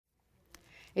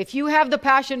If you have the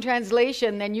Passion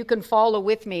Translation, then you can follow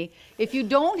with me. If you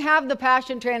don't have the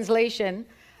Passion Translation,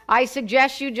 I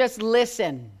suggest you just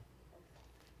listen.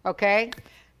 Okay?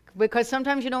 Because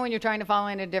sometimes, when you're trying to follow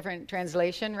in a different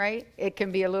translation, right? It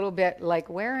can be a little bit like,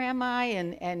 where am I?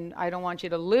 And I don't want you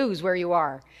to lose where you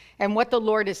are and what the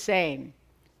Lord is saying.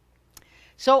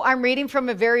 So I'm reading from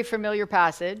a very familiar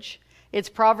passage. It's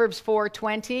Proverbs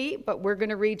 4:20, but we're going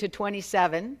to read to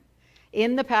 27.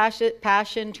 In the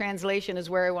Passion Translation is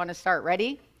where I want to start.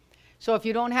 Ready? So if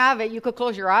you don't have it, you could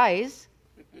close your eyes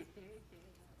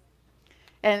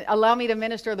and allow me to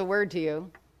minister the word to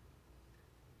you.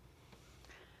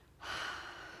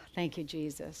 Thank you,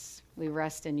 Jesus. We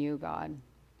rest in you, God.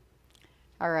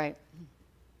 All right.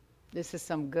 This is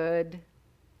some good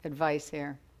advice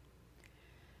here.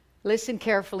 Listen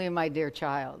carefully, my dear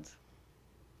child,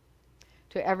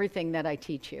 to everything that I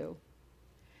teach you,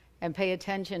 and pay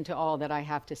attention to all that I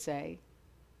have to say.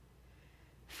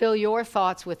 Fill your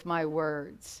thoughts with my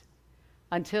words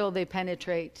until they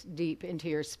penetrate deep into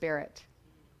your spirit.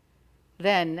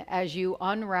 Then, as you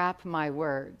unwrap my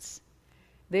words,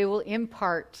 they will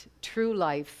impart true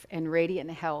life and radiant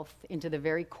health into the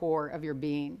very core of your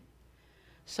being.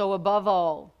 So above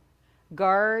all,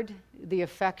 guard the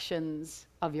affections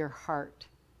of your heart,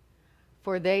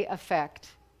 for they affect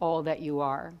all that you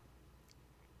are.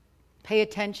 Pay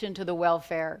attention to the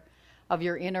welfare of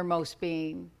your innermost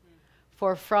being,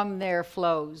 for from there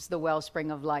flows the wellspring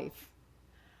of life.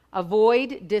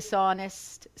 Avoid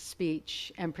dishonest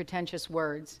speech and pretentious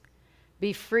words.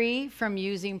 Be free from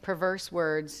using perverse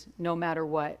words, no matter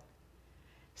what.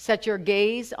 Set your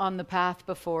gaze on the path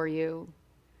before you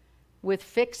with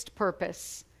fixed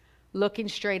purpose, looking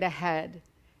straight ahead.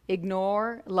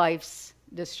 Ignore life's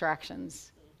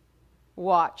distractions.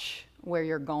 Watch where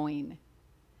you're going.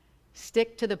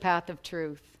 Stick to the path of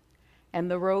truth, and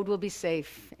the road will be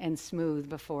safe and smooth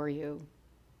before you.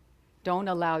 Don't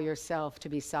allow yourself to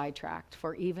be sidetracked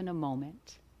for even a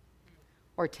moment,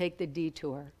 or take the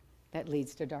detour that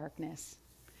leads to darkness.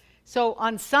 So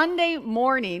on Sunday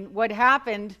morning, what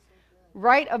happened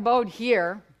right about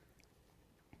here-ish,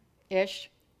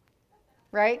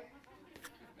 right?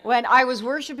 When I was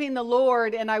worshiping the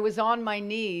Lord and I was on my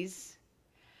knees,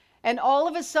 and all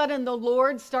of a sudden the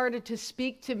Lord started to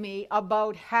speak to me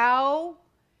about how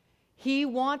He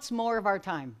wants more of our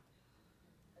time.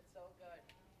 That's so good.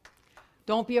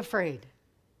 Don't be afraid.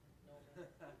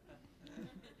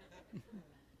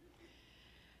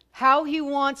 How He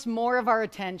wants more of our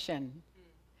attention.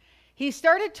 He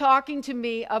started talking to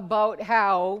me about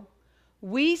how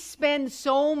we spend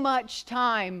so much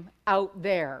time out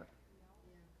there.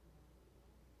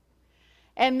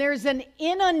 And there's an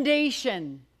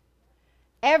inundation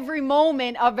every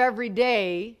moment of every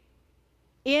day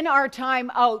in our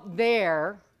time out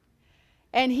there.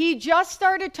 And he just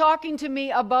started talking to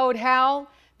me about how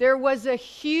there was a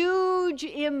huge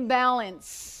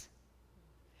imbalance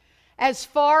as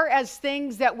far as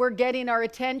things that were getting our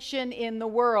attention in the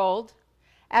world,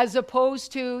 as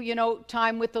opposed to,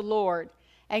 time with the Lord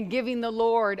and giving the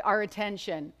Lord our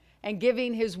attention and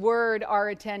giving His word our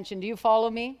attention. Do you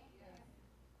follow me?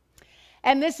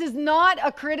 And this is not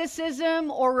a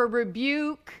criticism or a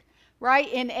rebuke,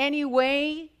 right, in any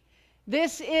way.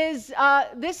 This is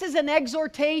an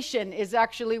exhortation, is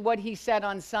actually what he said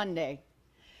on Sunday.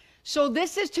 So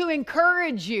this is to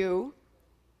encourage you,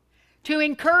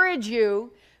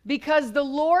 because the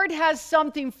Lord has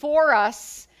something for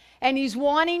us, and He's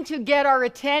wanting to get our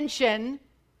attention,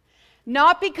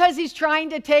 not because He's trying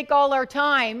to take all our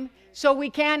time so we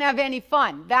can't have any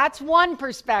fun. That's one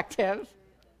perspective.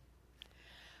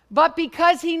 But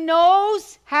because He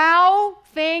knows how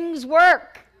things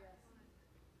work.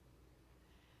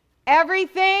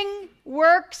 Everything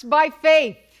works by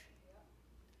faith.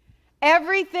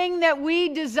 Everything that we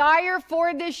desire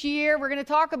for this year, we're going to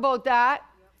talk about that,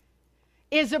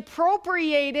 is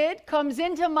appropriated, comes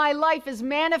into my life, is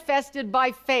manifested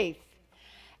by faith.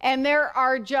 And there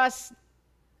are just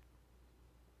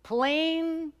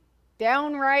plain,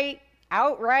 downright,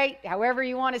 outright, however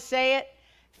you want to say it,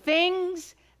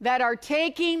 things that are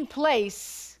taking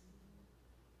place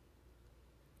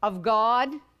of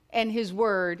God and His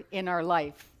word in our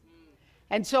life.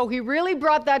 And so he really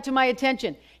brought that to my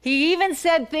attention. He even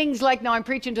said things like, now I'm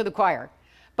preaching to the choir,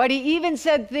 but he even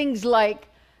said things like,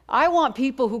 I want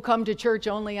people who come to church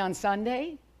only on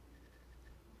Sunday.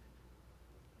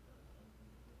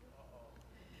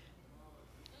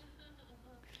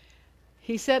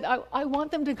 He said, I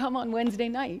want them to come on Wednesday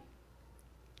night.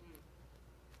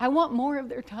 I want more of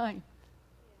their time.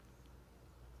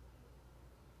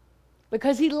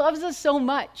 Because He loves us so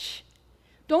much.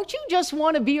 Don't you just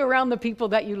want to be around the people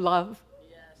that you love?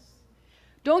 Yes.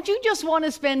 Don't you just want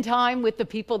to spend time with the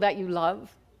people that you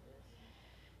love?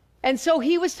 And so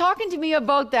he was talking to me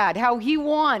about that, how he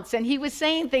wants, and he was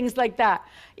saying things like that.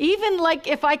 Even like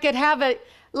if I could have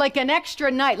an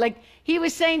extra night, like he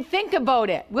was saying, think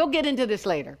about it. We'll get into this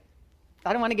later.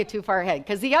 I don't want to get too far ahead.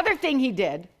 Because the other thing he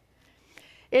did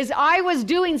is I was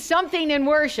doing something in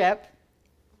worship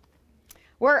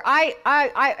where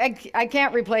I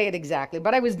can't replay it exactly,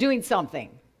 but I was doing something.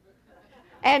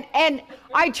 And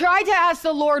I tried to ask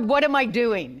the Lord, what am I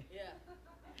doing?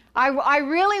 I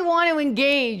really want to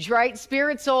engage, right?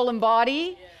 Spirit, soul, and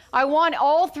body. Yes. I want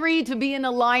all three to be in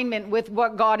alignment with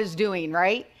what God is doing,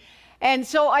 right? And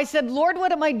so I said, Lord,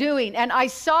 what am I doing? And I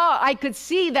could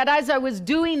see that as I was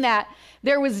doing that,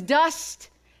 there was dust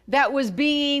that was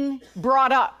being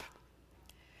brought up.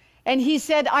 And he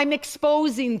said, I'm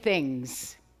exposing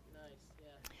things. Nice,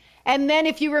 yeah. And then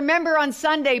if you remember on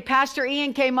Sunday, Pastor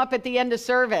Ian came up at the end of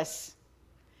service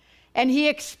and he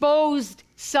exposed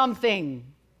something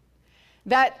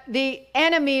that the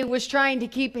enemy was trying to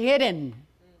keep hidden.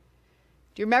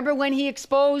 Do you remember when he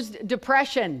exposed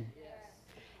depression? Yes.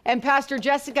 And Pastor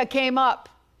Jessica came up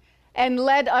and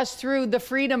led us through the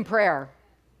freedom prayer.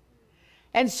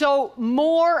 And so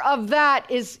more of that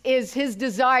is his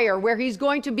desire, where he's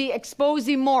going to be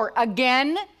exposing more.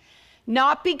 Again,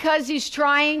 not because he's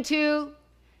trying to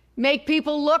make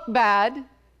people look bad,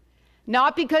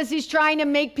 not because he's trying to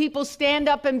make people stand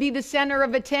up and be the center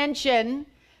of attention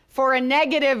for a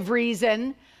negative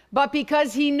reason, but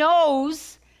because he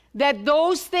knows that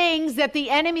those things that the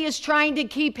enemy is trying to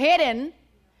keep hidden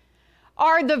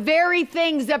are the very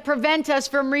things that prevent us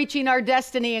from reaching our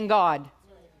destiny in God.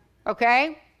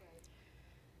 Okay?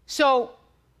 So,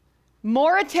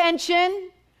 more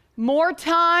attention, more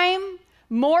time,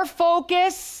 more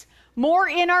focus, more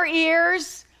in our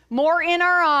ears, more in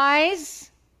our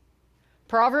eyes,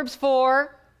 Proverbs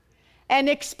 4, and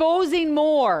exposing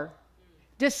more.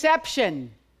 Deception,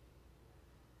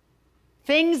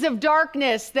 things of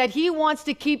darkness that he wants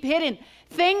to keep hidden,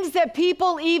 things that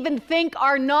people even think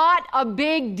are not a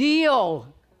big deal.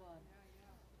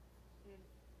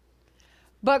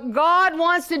 But God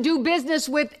wants to do business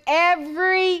with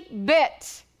every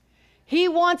bit. He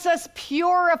wants us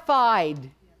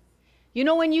purified. You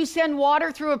know, when you send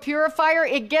water through a purifier,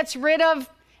 it gets rid of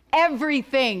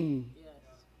everything.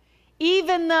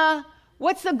 Even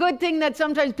what's the good thing that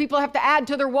sometimes people have to add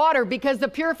to their water because the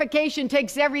purification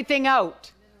takes everything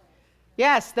out?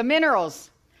 Yes, the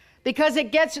minerals. Because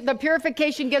the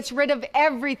purification gets rid of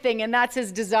everything, and that's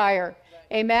his desire.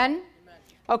 Amen?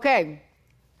 Okay.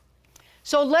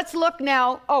 So let's look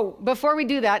now. Oh, before we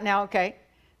do that now, okay.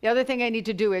 The other thing I need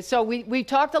to do is, so we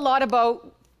talked a lot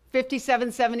about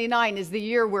 5779 is the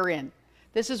year we're in.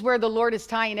 This is where the Lord is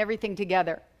tying everything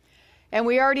together. And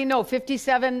we already know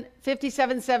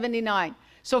 5779.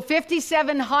 So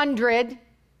 5700,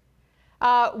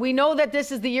 we know that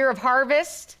this is the year of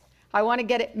harvest. I want to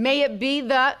get it. May it be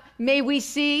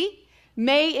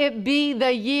may it be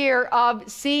the year of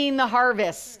seeing the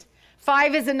harvest.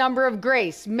 5 is a number of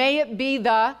grace. May it be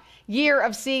the year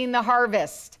of seeing the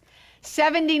harvest.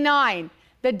 79,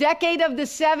 the decade of the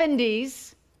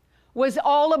 70s was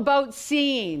all about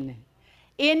seeing.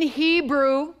 In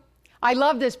Hebrew, I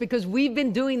love this because we've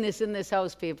been doing this in this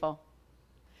house, people.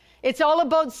 It's all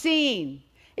about seeing.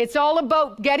 It's all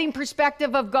about getting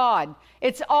perspective of God.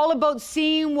 It's all about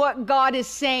seeing what God is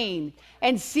saying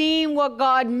and seeing what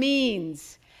God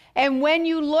means. And when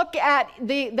you look at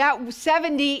that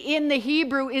 70 in the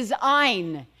Hebrew is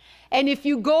Ein. And if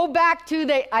you go back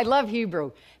to I love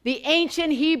Hebrew, the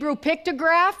ancient Hebrew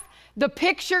pictograph, the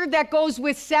picture that goes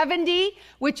with 70,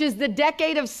 which is the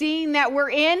decade of seeing that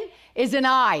we're in, is an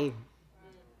eye.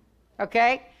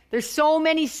 Okay? There's so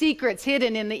many secrets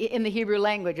hidden in the Hebrew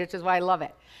language, which is why I love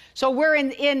it. So we're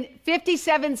in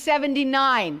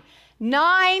 5779.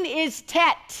 9 is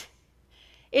Tet.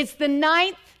 It's the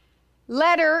 9th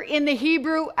letter in the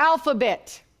Hebrew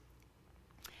alphabet.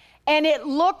 And it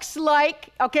looks like,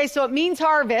 okay, so it means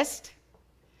harvest.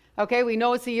 Okay, we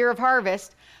know it's the year of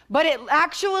harvest. But it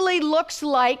actually looks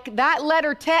like, that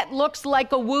letter Tet looks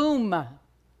like a womb.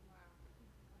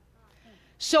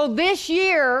 So this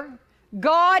year,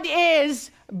 God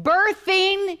is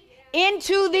birthing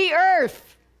into the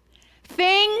earth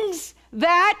things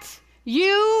that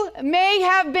you may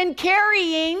have been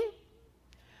carrying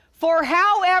for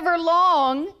however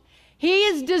long. He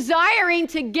is desiring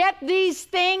to get these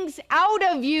things out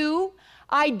of you,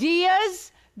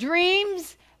 ideas,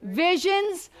 dreams,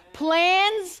 visions,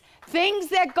 plans, things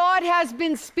that God has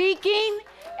been speaking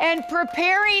and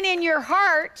preparing in your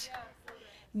heart,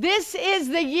 This is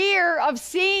the year of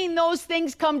seeing those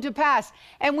things come to pass.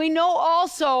 And we know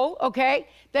also, okay,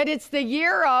 that it's the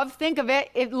year of, think of it,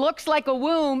 it looks like a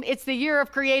womb. It's the year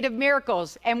of creative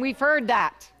miracles. And we've heard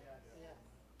that.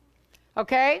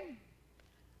 Okay?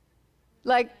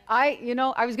 Like, I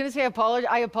was going to say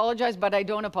I apologize, but I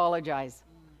don't apologize.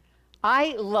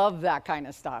 I love that kind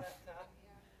of stuff.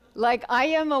 Like, I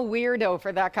am a weirdo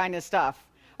for that kind of stuff.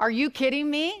 Are you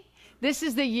kidding me? This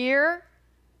is the year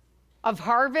of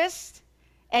harvest,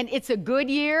 and it's a good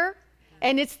year,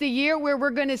 and it's the year where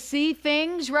we're going to see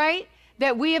things, right,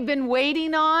 that we have been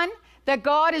waiting on, that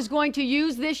God is going to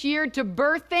use this year to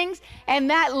birth things. And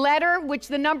that letter, which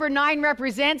the number 9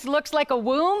 represents, looks like a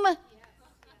womb.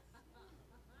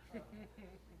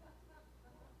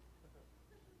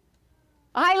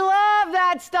 I love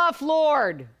that stuff,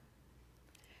 Lord.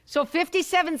 So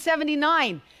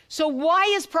 5779. So why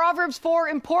is Proverbs 4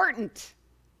 important?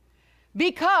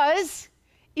 Because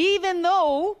even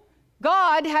though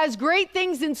God has great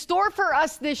things in store for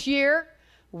us this year,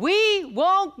 we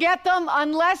won't get them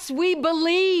unless we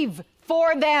believe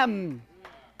for them.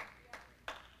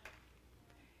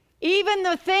 Even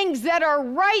the things that are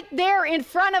right there in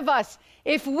front of us,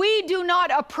 if we do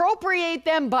not appropriate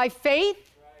them by faith,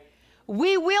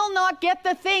 we will not get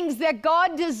the things that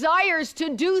God desires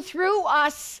to do through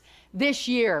us this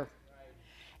year.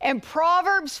 And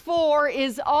Proverbs 4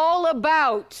 is all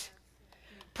about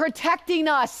protecting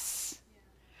us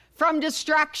from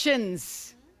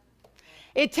distractions.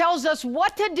 It tells us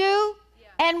what to do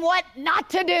and what not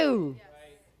to do.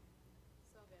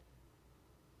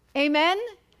 Amen?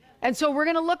 And so we're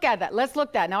going to look at that. Let's look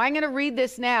at that. Now I'm going to read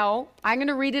this now. I'm going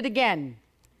to read it again.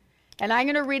 And I'm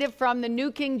going to read it from the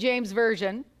New King James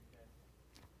Version.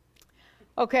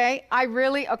 Okay?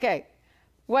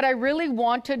 What I really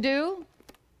want to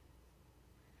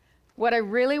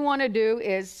do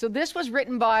is, so this was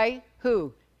written by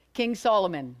who? King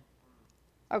Solomon.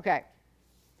 Okay.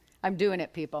 I'm doing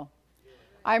it, people.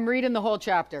 I'm reading the whole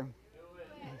chapter.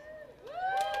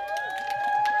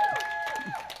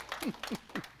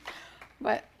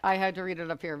 But I had to read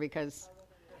it up here because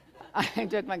I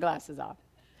took my glasses off.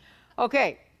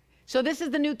 Okay, so this is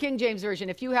the New King James Version.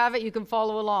 If you have it, you can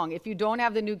follow along. If you don't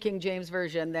have the New King James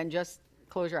Version, then just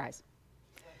close your eyes.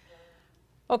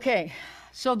 Okay,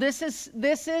 so this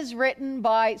is written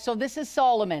by, so this is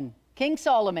Solomon, King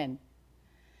Solomon.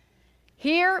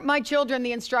 Hear, my children,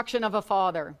 the instruction of a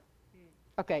father.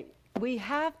 Okay, we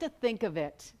have to think of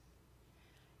it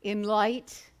in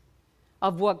light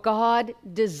of what God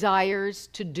desires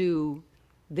to do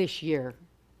this year.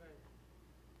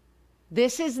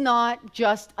 This is not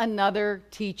just another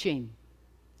teaching.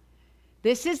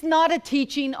 This is not a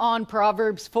teaching on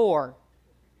Proverbs 4.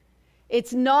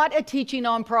 It's not a teaching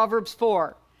on Proverbs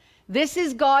 4. This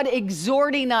is God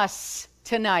exhorting us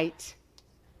tonight.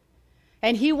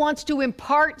 And he wants to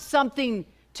impart something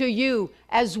to you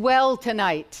as well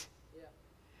tonight. Yeah.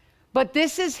 But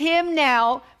this is him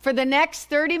now for the next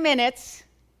 30 minutes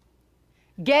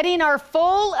getting our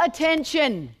full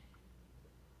attention.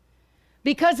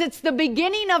 Because it's the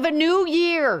beginning of a new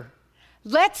year.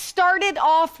 Let's start it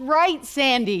off right,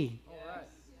 Sandy. All right.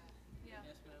 Yeah.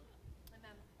 Yes, ma'am.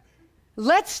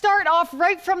 Let's start off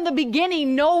right from the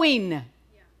beginning, knowing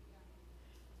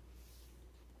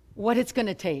what it's going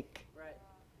to take. Right.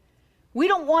 We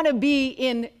don't want to be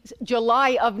in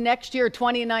July of next year,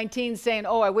 2019, saying,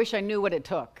 oh, I wish I knew what it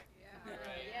took. Yeah.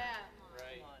 Right. Yeah.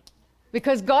 Right.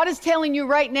 Because God is telling you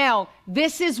right now,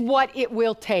 this is what it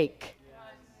will take.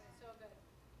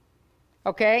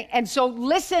 Okay, and so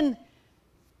listen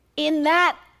in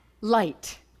that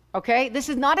light, okay? This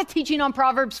is not a teaching on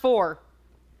Proverbs 4.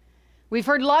 We've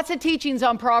heard lots of teachings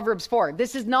on Proverbs 4.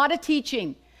 This is not a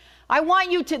teaching. I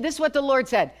want you to, this is what the Lord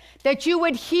said, that you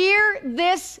would hear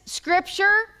this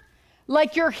scripture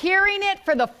like you're hearing it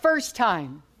for the first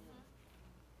time.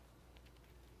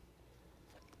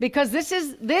 Because this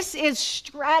is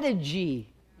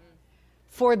strategy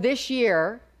for this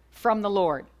year from the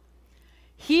Lord.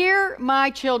 Hear, my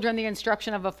children, the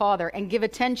instruction of a father, and give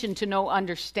attention to know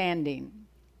understanding.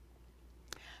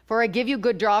 For I give you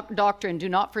good doctrine. Do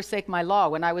not forsake my law.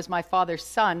 When I was my father's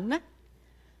son,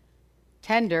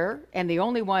 tender, and the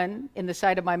only one in the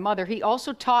sight of my mother, he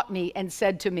also taught me and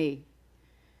said to me,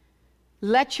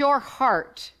 let your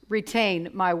heart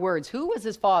retain my words. Who was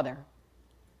his father?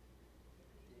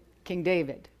 King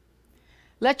David.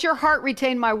 Let your heart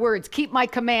retain my words. Keep my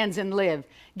commands and live.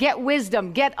 Get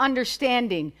wisdom, get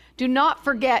understanding. Do not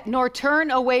forget, nor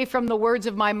turn away from the words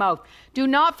of my mouth. Do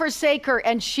not forsake her,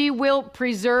 and she will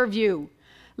preserve you.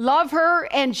 Love her,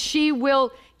 and she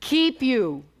will keep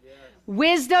you. Yes.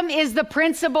 Wisdom is the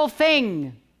principal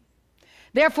thing.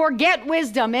 Therefore get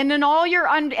wisdom, and in all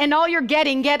your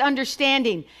getting, get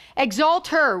understanding. Exalt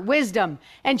her, wisdom,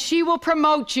 and she will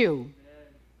promote you.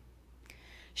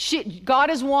 God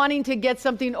is wanting to get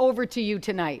something over to you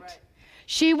tonight. Right.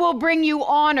 She will bring you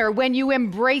honor when you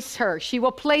embrace her. She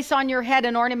will place on your head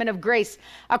an ornament of grace,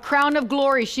 a crown of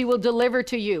glory she will deliver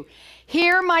to you.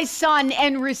 Hear, my son,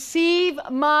 and receive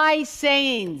my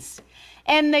sayings,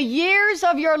 and the years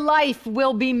of your life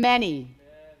will be many.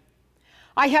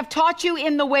 I have taught you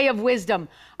in the way of wisdom.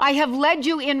 I have led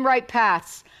you in right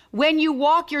paths. When you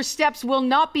walk, your steps will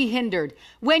not be hindered.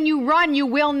 When you run, you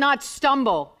will not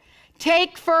stumble.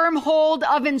 Take firm hold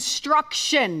of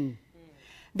instruction.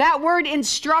 That word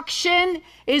instruction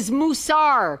is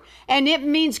musar, and it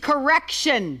means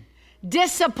correction,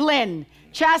 discipline,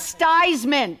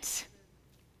 chastisement,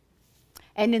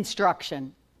 and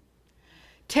instruction.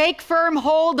 Take firm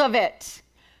hold of it.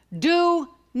 Do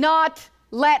not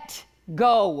let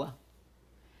go.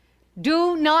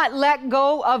 Do not let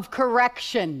go of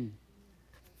correction.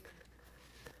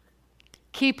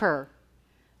 Keep her,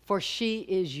 for she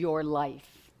is your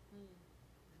life.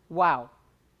 Wow.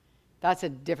 That's a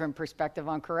different perspective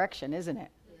on correction, isn't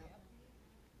it? Yeah.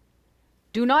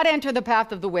 Do not enter the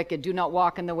path of the wicked. Do not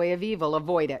walk in the way of evil.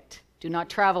 Avoid it. Do not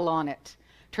travel on it.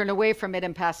 Turn away from it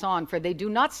and pass on, for they do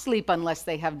not sleep unless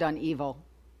they have done evil,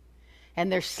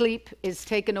 and their sleep is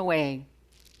taken away.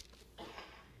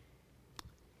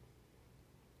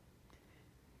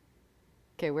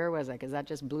 Okay, where was I? Because that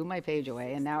just blew my page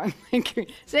away, and now I'm thinking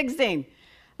 16.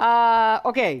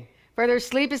 Okay, for their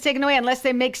sleep is taken away unless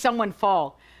they make someone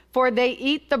fall. For they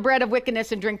eat the bread of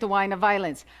wickedness and drink the wine of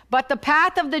violence. But the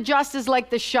path of the just is like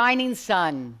the shining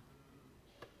sun.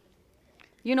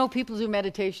 You know, people do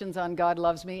meditations on God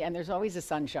loves me, and there's always the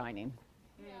sun shining.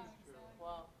 Yeah.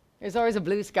 Wow. There's always a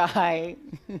blue sky.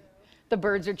 The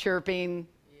birds are chirping,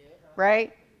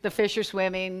 right? The fish are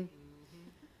swimming.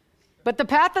 But the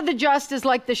path of the just is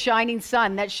like the shining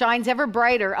sun that shines ever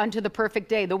brighter unto the perfect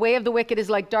day. The way of the wicked is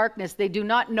like darkness. They do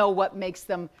not know what makes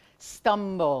them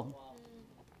stumble.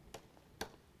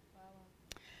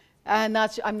 And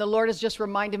the Lord has just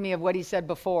reminded me of what he said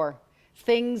before.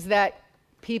 Things that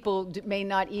people may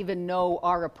not even know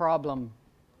are a problem.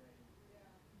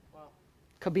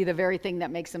 Could be the very thing that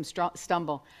makes them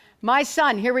stumble. My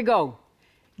son, here we go.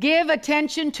 Give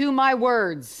attention to my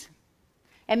words.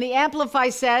 And the Amplify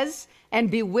says, and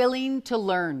be willing to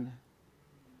learn.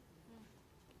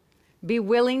 Be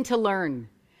willing to learn.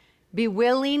 Be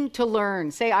willing to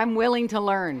learn. Say, I'm willing to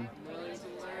learn.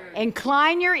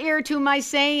 Incline your ear to my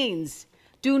sayings.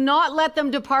 Do not let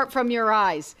them depart from your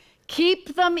eyes.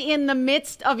 Keep them in the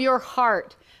midst of your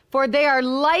heart, for they are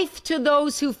life to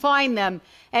those who find them,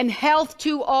 and health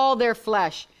to all their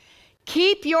flesh.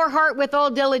 Keep your heart with all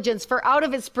diligence, for out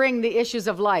of it spring the issues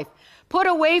of life. Put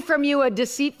away from you a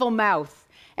deceitful mouth,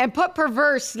 and put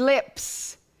perverse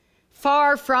lips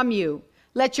far from you.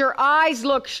 Let your eyes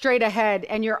look straight ahead,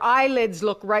 and your eyelids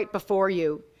look right before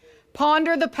you.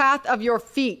 Ponder the path of your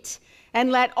feet,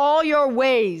 and let all your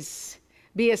ways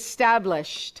be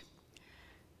established.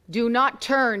 Do not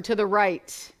turn to the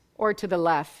right or to the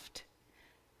left.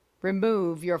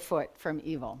 Remove your foot from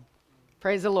evil.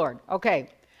 Praise the Lord. Okay,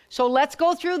 so let's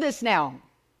go through this now,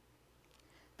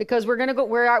 because we are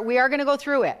going to go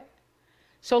through it.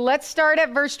 So let's start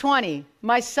at verse 20.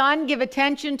 My son, give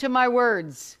attention to my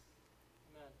words.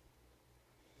 Amen.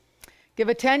 Give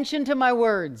attention to my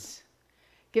words.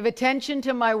 Give attention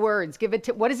to my words.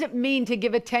 What does it mean to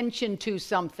give attention to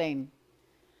something?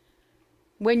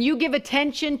 When you give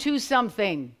attention to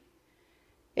something,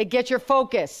 it gets your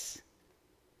focus.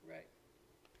 Right.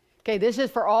 Okay, this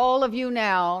is for all of you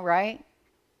now, right?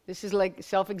 This is like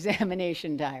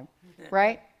self-examination time,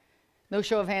 right? No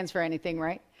show of hands for anything,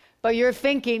 right? But you're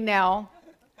thinking now,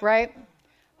 right?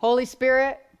 Holy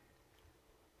Spirit,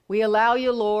 we allow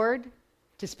you, Lord,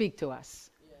 to speak to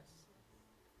us.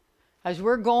 As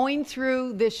we're going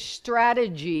through this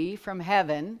strategy from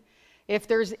heaven, if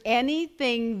there's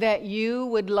anything that you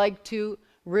would like to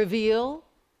reveal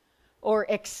or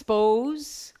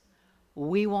expose,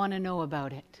 we want to know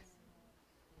about it.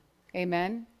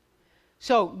 Amen?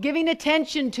 So, giving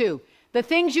attention to, the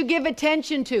things you give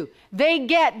attention to, they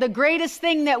get the greatest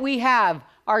thing that we have,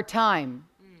 our time.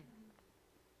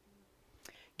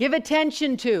 Give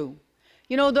attention to.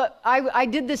 You know, I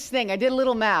did this thing. I did a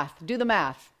little math. Do the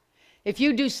math. If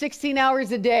you do 16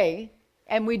 hours a day,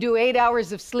 and we do 8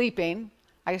 hours of sleeping,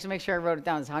 I have to make sure I wrote it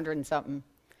down, it's 100 and something,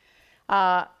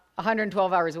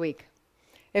 112 hours a week.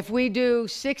 If we do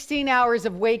 16 hours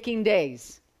of waking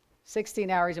days, 16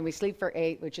 hours, and we sleep for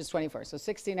 8, which is 24, so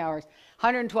 16 hours,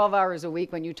 112 hours a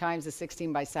week when you times the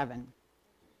 16 by 7.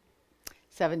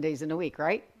 7 days in a week,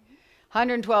 right?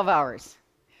 112 hours.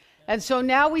 And so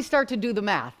now we start to do the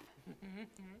math.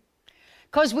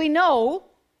 Because we know,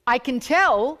 I can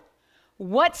tell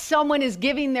what someone is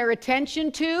giving their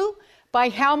attention to by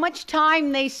how much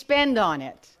time they spend on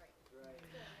it.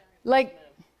 Like,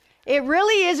 it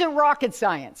really isn't rocket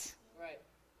science.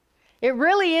 It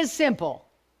really is simple.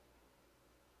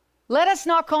 Let us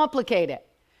not complicate it.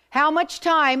 How much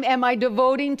time am I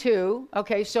devoting to?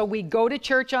 Okay, so we go to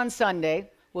church on Sunday.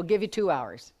 We'll give you 2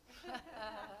 hours.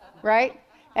 Right?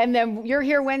 And then you're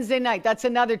here Wednesday night. That's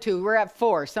another 2. We're at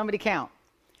 4. Somebody count.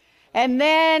 And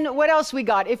then what else we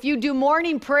got? If you do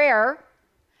morning prayer,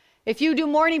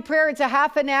 it's a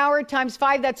half an hour times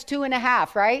 5. That's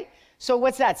 2.5, right? So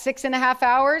what's that? 6.5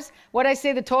 hours? What I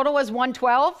say the total was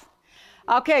 112?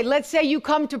 Okay, let's say you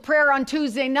come to prayer on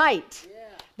Tuesday night.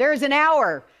 There's an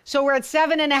hour. So we're at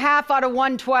 7.5 out of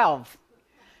 112.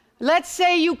 Let's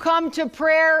say you come to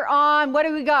prayer on, what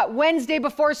do we got? Wednesday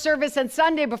before service and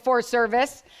Sunday before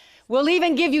service. We'll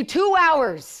even give you 2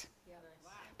 hours.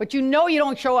 But you know you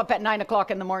don't show up at 9 o'clock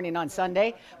in the morning on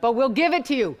Sunday. But we'll give it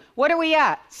to you. What are we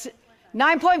at?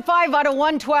 9.5 out of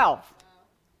 112.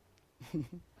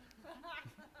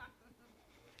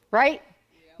 Right?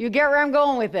 You get where I'm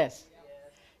going with this?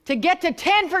 To get to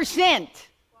 10%,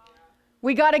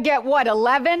 we got to get what,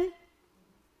 11?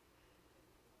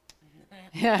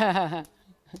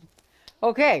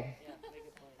 Okay.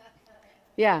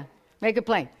 Yeah, make it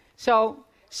plain. So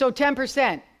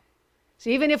 10%. So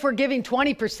even if we're giving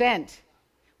 20%,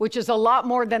 which is a lot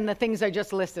more than the things I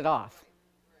just listed off.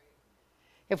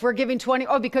 If we're giving 20,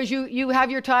 because you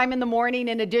have your time in the morning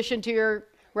in addition to your,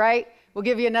 right? We'll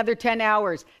give you another 10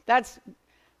 hours. That's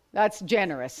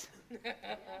generous.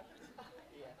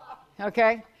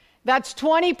 Okay? That's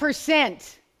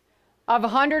 20% of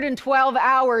 112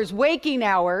 hours, waking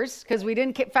hours, because we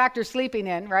didn't factor sleeping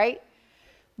in, right?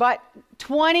 But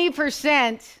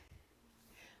 20%,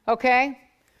 okay?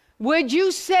 Would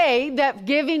you say that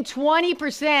giving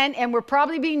 20%, and we're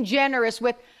probably being generous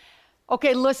with,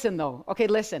 okay, listen though. Okay,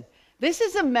 listen. This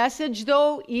is a message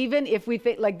though, even if we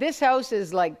think, like this house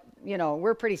is like,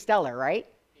 we're pretty stellar, right?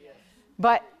 Yes.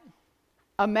 But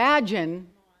imagine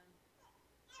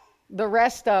the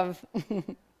rest of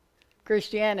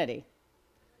Christianity,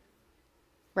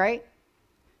 right?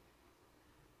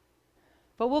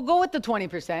 But we'll go with the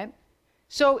 20%.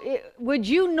 So would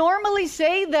you normally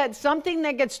say that something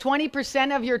that gets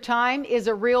 20% of your time is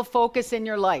a real focus in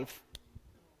your life?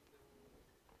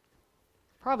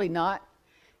 Probably not.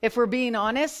 If we're being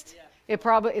honest,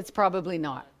 it's probably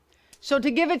not. So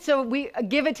we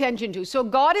give attention to. So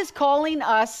God is calling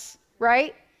us,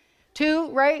 right?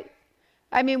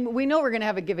 I mean, we know we're going to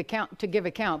have to give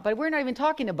account, but we're not even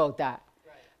talking about that.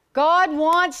 Right. God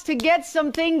wants to get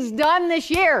some things done this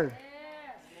year. Yes.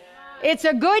 It's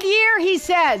a good year, he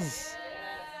says. Yes.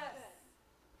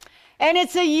 And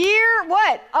it's a year,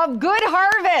 what? Of good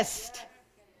harvest.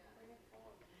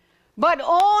 But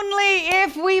only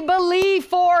if we believe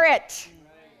for it.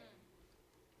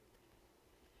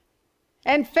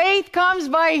 And faith comes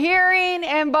by hearing,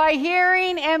 and by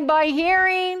hearing, and by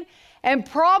hearing, and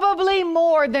probably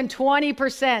more than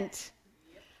 20%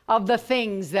 of the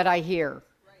things that I hear.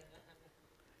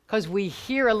 Because we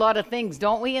hear a lot of things,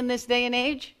 don't we, in this day and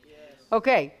age? Yes.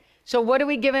 Okay, so what are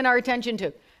we giving our attention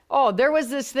to? Oh, there was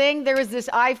this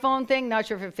iPhone thing. Not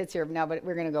sure if it fits here now, but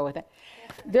we're going to go with it.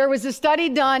 There was a study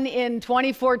done in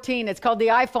 2014. It's called the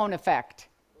iPhone effect.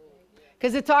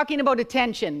 Because it's talking about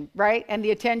attention, right? And the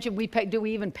attention do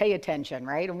we even pay attention,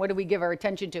 right? And what do we give our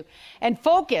attention to? And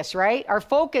focus, right? Our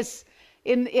focus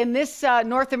in this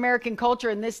North American culture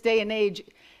in this day and age,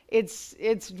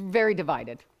 it's very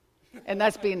divided. And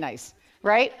that's being nice,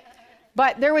 right?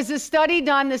 But there was this study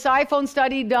done, this iPhone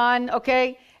study done,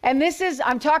 okay? And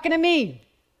I'm talking to me.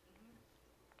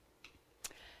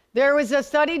 There was a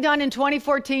study done in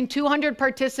 2014, 200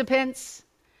 participants.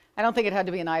 I don't think it had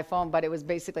to be an iPhone, but it was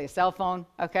basically a cell phone,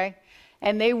 okay?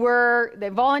 And they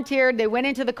volunteered, they went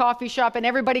into the coffee shop, and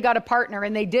everybody got a partner,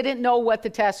 and they didn't know what the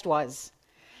test was.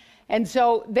 And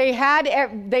so they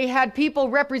had people,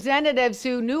 representatives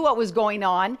who knew what was going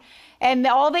on, and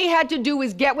all they had to do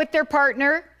was get with their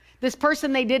partner, this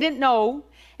person they didn't know,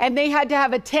 and they had to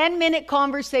have a 10-minute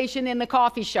conversation in the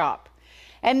coffee shop.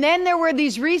 And then there were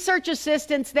these research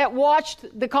assistants that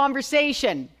watched the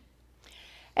conversation.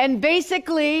 And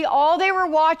basically, all they were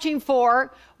watching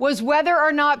for was whether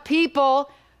or not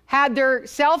people had their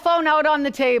cell phone out on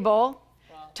the table,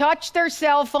 touched their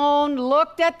cell phone,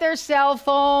 looked at their cell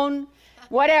phone,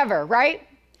 whatever, right?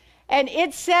 And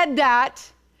it said that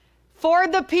for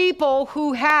the people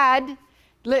who had,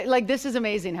 like, this is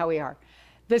amazing how we are.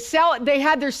 They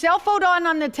had their cell phone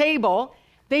on the table.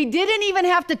 They didn't even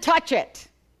have to touch it.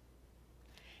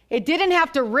 It didn't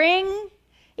have to ring.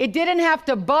 It didn't have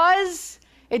to buzz.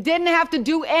 It didn't have to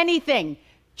do anything.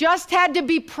 Just had to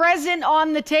be present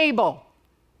on the table.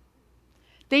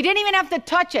 They didn't even have to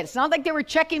touch it. It's not like they were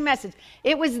checking messages.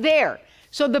 It was there.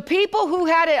 So the people who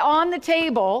had it on the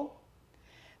table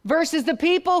versus the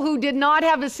people who did not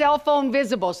have a cell phone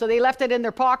visible, so they left it in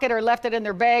their pocket or left it in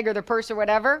their bag or their purse or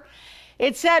whatever,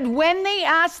 it said when they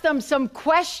asked them some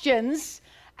questions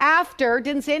after,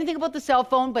 didn't say anything about the cell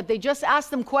phone, but they just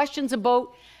asked them questions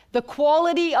about the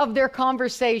quality of their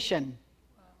conversation.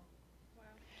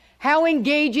 How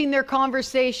engaging their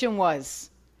conversation was.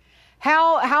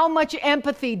 How much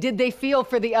empathy did they feel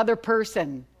for the other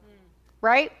person,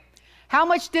 right? How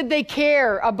much did they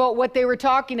care about what they were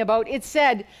talking about? It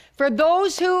said, for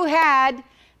those who had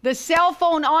the cell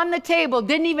phone on the table,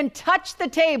 didn't even touch the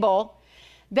table,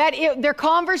 that their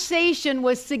conversation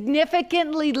was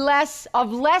significantly less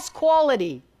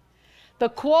quality. The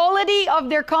quality of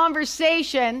their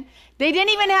conversation, they didn't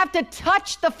even have to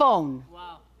touch the phone.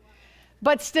 Wow.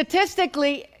 But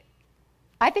statistically,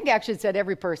 I think actually it said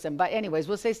every person, but anyways,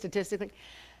 we'll say statistically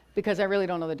because I really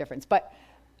don't know the difference. But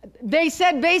they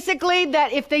said basically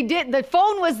that if the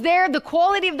phone was there, the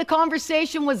quality of the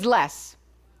conversation was less,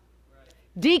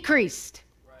 decreased.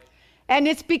 And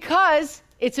it's because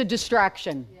it's a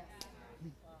distraction.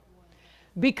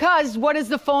 Because what does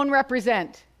the phone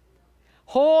represent?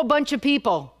 Whole bunch of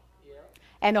people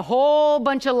and a whole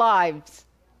bunch of lives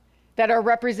that are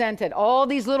represented, all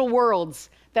these little worlds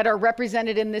that are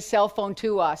represented in this cell phone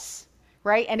to us,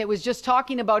 right? And it was just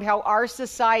talking about how our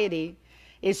society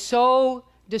is so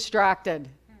distracted.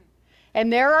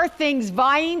 And there are things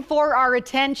vying for our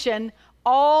attention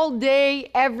all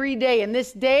day, every day. In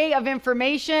this day of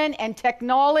information and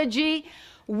technology,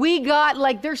 we got,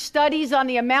 like, there's studies on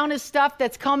the amount of stuff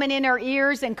that's coming in our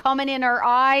ears and coming in our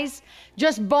eyes,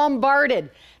 just bombarded.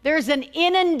 There's an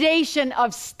inundation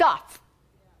of stuff.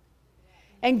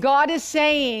 And God is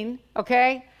saying,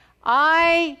 okay,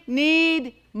 I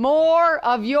need more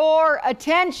of your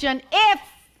attention if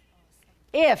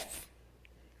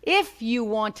you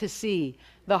want to see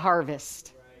the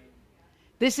harvest.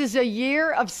 This is a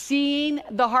year of seeing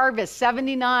the harvest,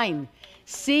 79.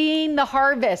 Seeing the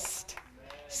harvest.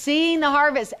 Seeing the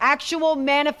harvest, actual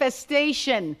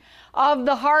manifestation of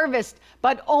the harvest,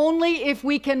 but only if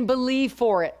we can believe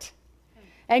for it.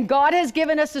 And God has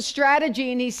given us a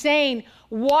strategy, and He's saying,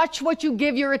 watch what you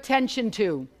give your attention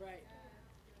to.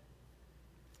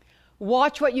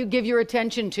 Watch what you give your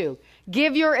attention to.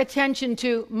 Give your attention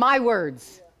to my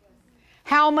words.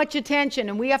 How much attention?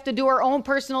 And we have to do our own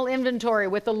personal inventory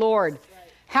with the Lord.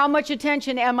 How much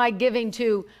attention am I giving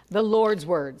to the Lord's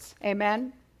words?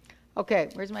 Amen? Okay,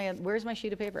 where's my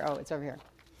sheet of paper? Oh, it's over here.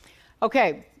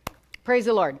 Okay, praise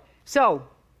the Lord. So,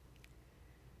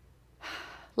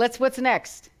 what's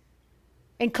next?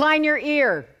 Incline your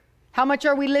ear. How much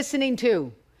are we listening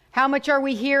to? How much are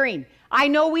we hearing? I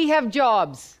know we have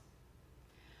jobs.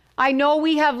 I know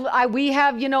we have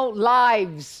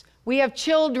lives. We have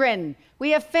children.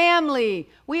 We have family.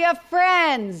 We have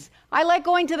friends. I like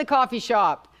going to the coffee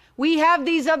shop. We have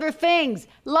these other things.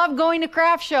 Love going to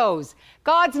craft shows.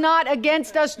 God's not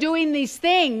against us doing these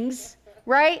things,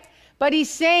 right? But He's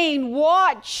saying,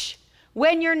 watch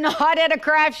when you're not at a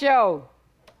craft show.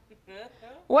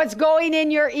 What's going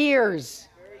in your ears?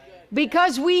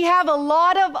 Because we have a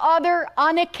lot of other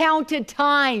unaccounted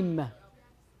time.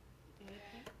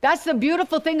 That's the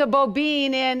beautiful thing about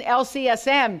being in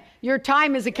LCSM. Your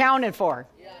time is accounted for.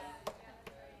 Yeah.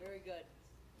 Very good.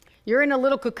 You're in a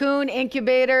little cocoon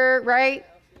incubator, right?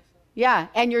 Yeah,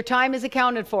 and your time is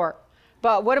accounted for.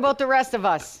 But what about the rest of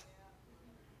us?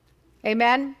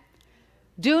 Amen?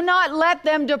 Do not let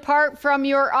them depart from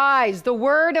your eyes. The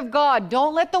Word of God.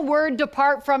 Don't let the Word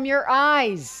depart from your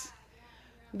eyes.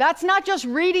 That's not just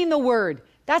reading the Word.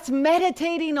 That's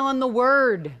meditating on the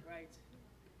Word. Right.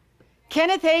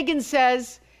 Kenneth Hagin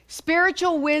says,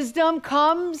 spiritual wisdom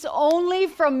comes only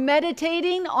from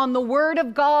meditating on the Word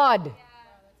of God.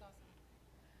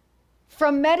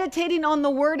 From meditating on the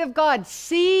Word of God.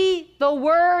 See the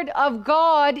Word of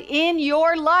God in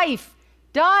your life.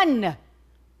 Done.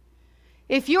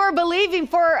 If you're believing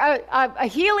for a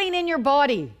healing in your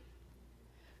body,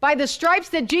 by the stripes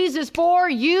that Jesus bore,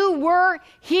 you were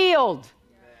healed.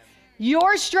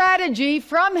 Your strategy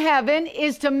from heaven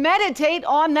is to meditate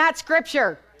on that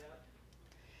scripture.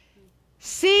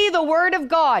 See the Word of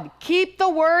God. Keep the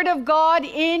Word of God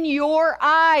in your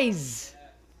eyes.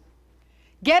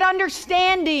 Get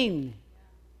understanding.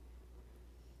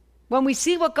 When we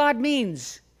see what God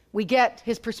means, we get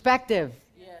His perspective.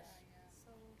 Yes.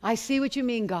 I see what you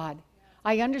mean, God.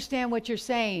 I understand what you're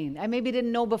saying. I maybe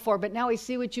didn't know before, but now I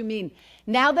see what you mean.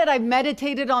 Now that I've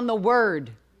meditated on the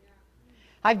word,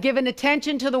 I've given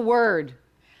attention to the word.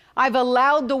 I've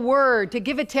allowed the word to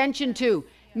give attention to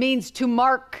means to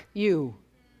mark you.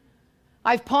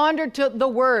 I've pondered to the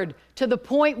word to the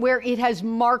point where it has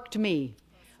marked me,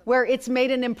 where it's made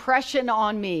an impression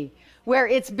on me, where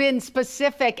it's been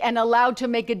specific and allowed to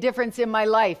make a difference in my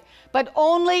life. But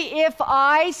only if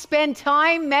I spend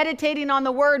time meditating on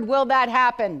the word will that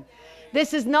happen.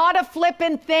 This is not a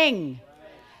flippant thing.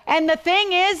 And the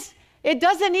thing is, it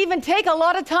doesn't even take a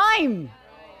lot of time.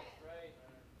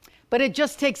 But it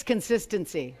just takes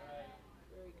consistency.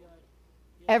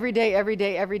 Every day, every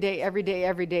day, every day, every day,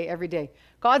 every day, every day.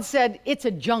 God said, it's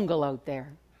a jungle out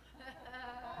there.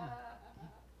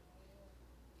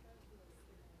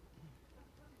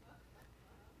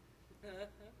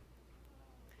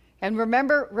 And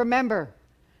remember,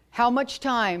 how much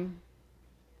time,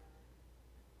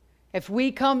 if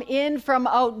we come in from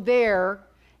out there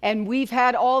and we've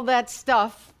had all that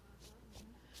stuff,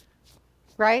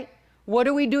 right? What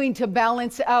are we doing to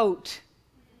balance out?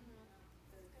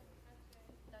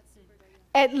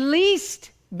 At least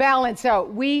balance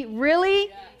out. We really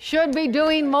should be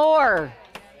doing more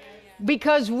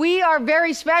because we are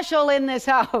very special in this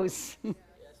house.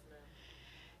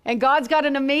 And God's got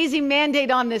an amazing mandate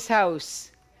on this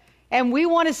house. And we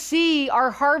want to see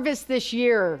our harvest this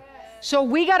year. So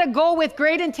we got to go with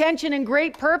great intention and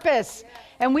great purpose.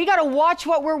 And we got to watch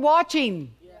what we're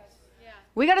watching.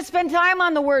 We got to spend time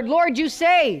on the word. Lord, you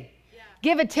say,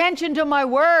 give attention to my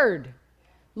word.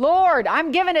 Lord,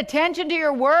 I'm giving attention to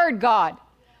your word, God.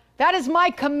 That is my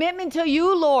commitment to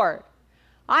you, Lord.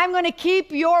 I'm going to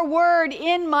keep your word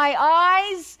in my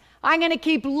eyes. I'm going to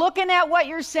keep looking at what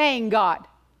you're saying, God.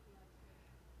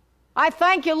 I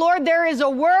thank you, Lord, there is a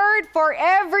word for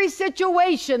every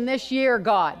situation this year,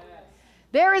 God.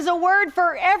 There is a word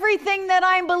for everything that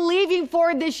I'm believing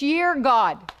for this year,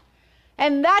 God.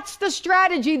 And that's the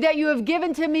strategy that you have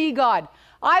given to me, God.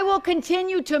 I will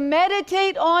continue to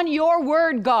meditate on your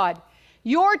word, God.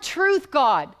 Your truth,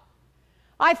 God.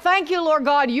 I thank you, Lord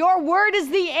God. Your word is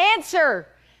the answer.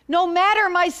 No matter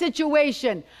my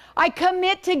situation, I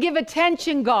commit to give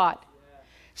attention, God.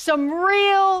 Some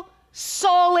real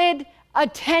solid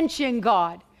attention,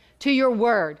 God, to your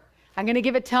word. I'm going to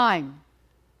give it time.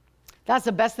 That's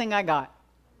the best thing I got.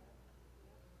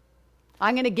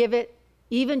 I'm going to give it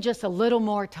even just a little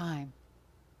more time.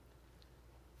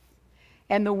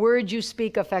 And the words you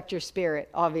speak affect your spirit,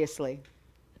 obviously.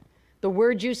 The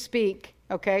words you speak,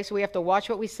 okay, so we have to watch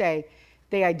what we say.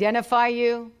 They identify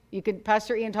you.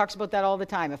 Pastor Ian talks about that all the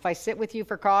time. If I sit with you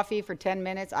for coffee for 10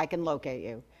 minutes, I can locate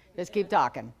you. Just keep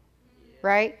talking,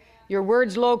 right? Your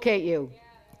words locate you,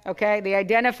 okay? They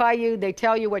identify you. They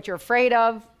tell you what you're afraid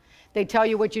of. They tell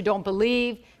you what you don't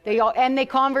believe. And they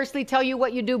conversely tell you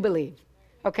what you do believe,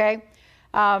 okay?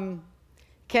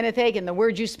 Kenneth Hagin, the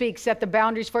words you speak set the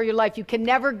boundaries for your life. You can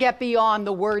never get beyond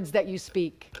the words that you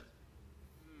speak.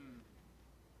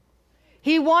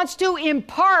 He wants to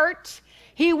impart.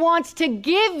 He wants to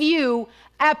give you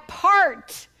a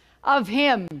part of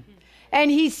him.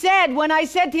 And he said, when I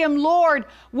said to him, Lord,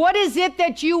 what is it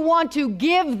that you want to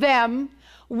give them?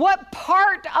 What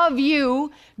part of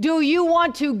you do you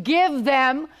want to give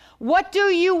them? What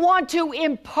do you want to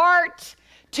impart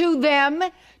to them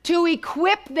to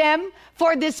equip them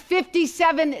for this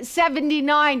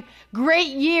 57-79 great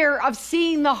year of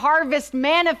seeing the harvest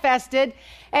manifested?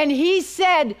 And he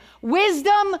said,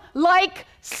 wisdom like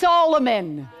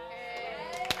Solomon.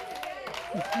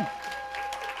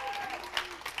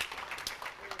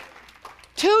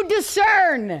 To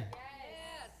discern.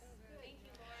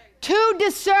 To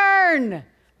discern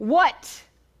what?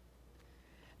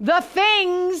 The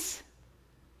things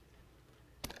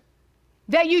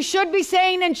that you should be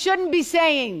saying and shouldn't be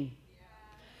saying.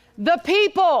 The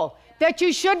people that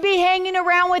you should be hanging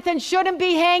around with and shouldn't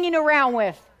be hanging around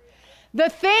with. The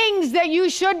things that you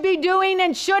should be doing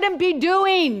and shouldn't be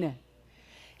doing.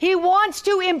 He wants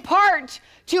to impart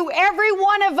to every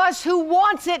one of us who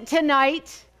wants it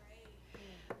tonight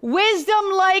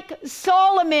wisdom like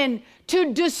Solomon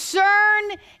to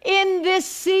discern in this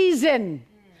season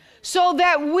so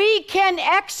that we can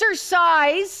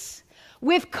exercise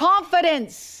with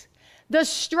confidence the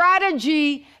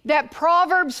strategy that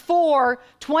Proverbs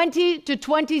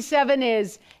 4:20-27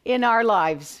 is in our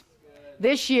lives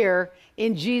this year,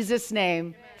 in Jesus'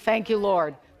 name. Thank you,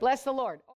 Lord. Bless the Lord.